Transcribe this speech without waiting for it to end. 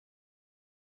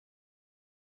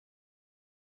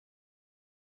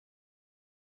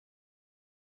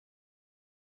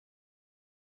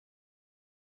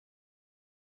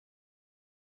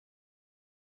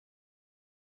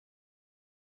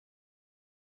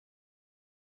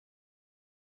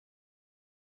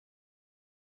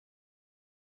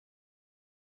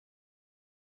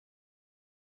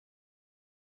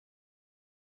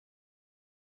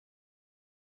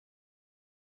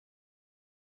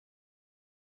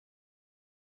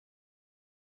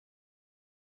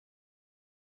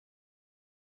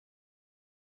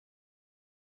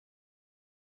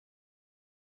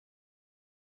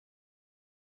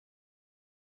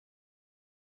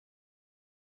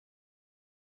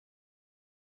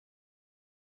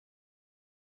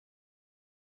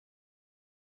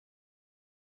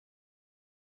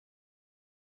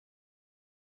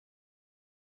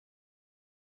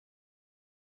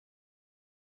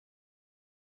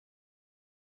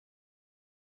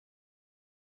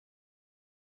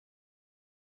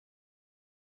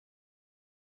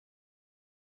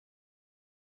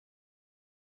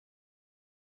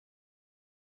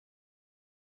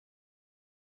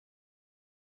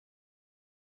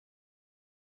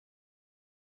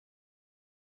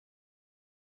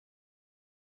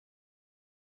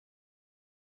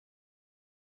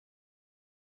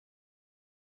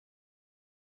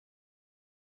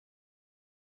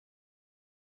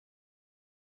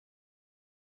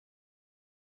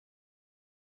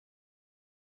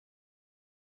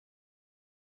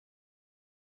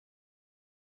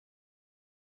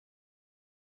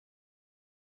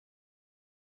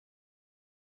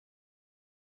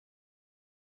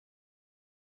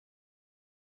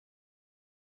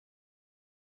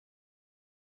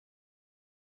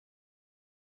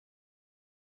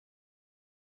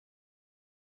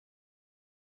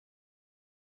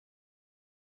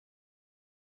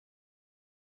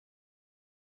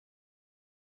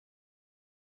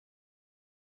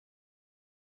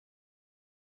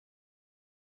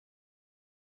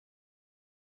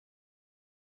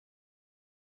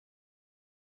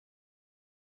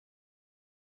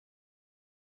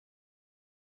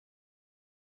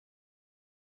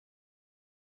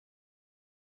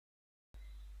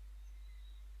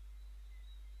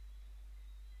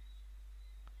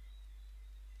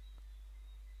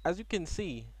as you can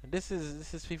see, this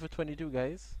is FIFA 22,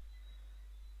 guys.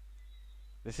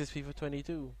 This is FIFA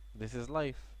 22. This is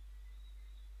life.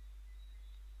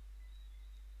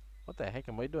 What the heck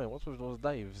am I doing? What's with those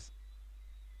dives?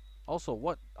 Also,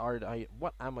 what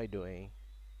am I doing?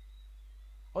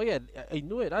 Oh yeah, I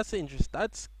knew it. That's interest.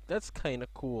 That's kind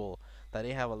of cool that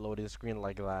they have a loading screen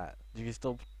like that. You can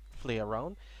still play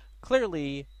around.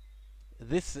 Clearly,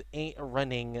 this ain't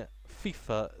running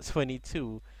FIFA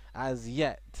 22 as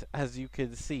yet, as you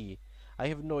can see. I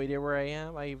have no idea where I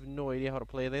am. I have no idea how to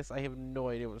play this. I have no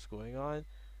idea what's going on.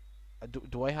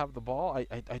 Do I have the ball?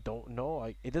 I don't know.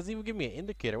 It doesn't even give me an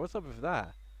indicator. What's up with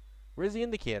that? Where's the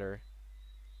indicator?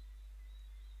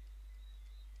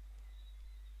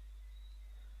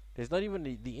 There's not even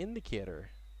the indicator.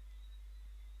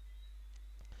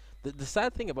 The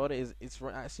sad thing about it is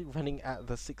actually running at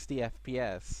the 60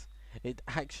 FPS. It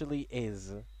actually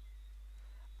is.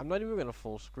 I'm not even gonna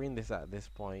full screen this at this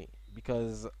point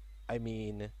because I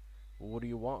mean, what do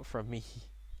you want from me?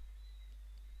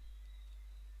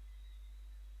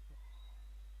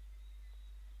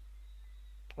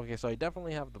 Okay, so I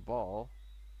definitely have the ball.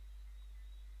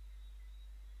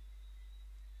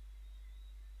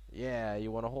 Yeah,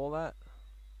 you want to hold that?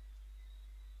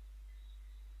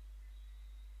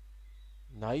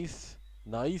 Nice,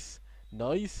 nice,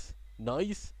 nice,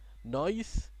 nice,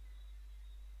 nice.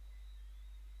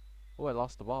 Oh, I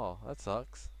lost the ball. That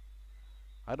sucks.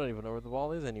 I don't even know where the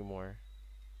ball is anymore.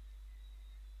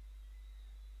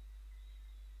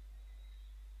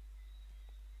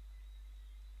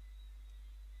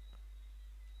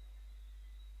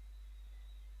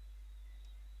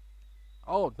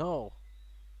 Oh no.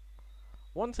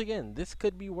 Once again, this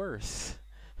could be worse.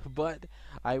 But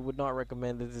I would not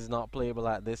recommend this is not playable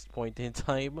at this point in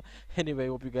time. Anyway,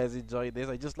 hope you guys enjoyed this.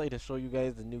 I just like to show you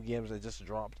guys the new games that just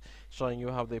dropped, showing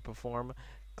you how they perform.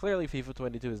 Clearly, FIFA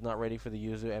 22 is not ready for the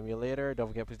YUZU emulator. Don't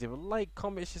forget, please leave a like,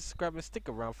 comment, subscribe, and stick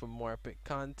around for more epic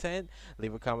content.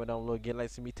 Leave a comment down below again, like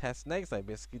to see me test next. I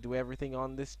basically do everything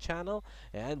on this channel.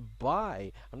 And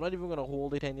bye. I'm not even going to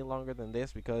hold it any longer than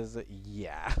this because,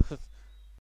 yeah.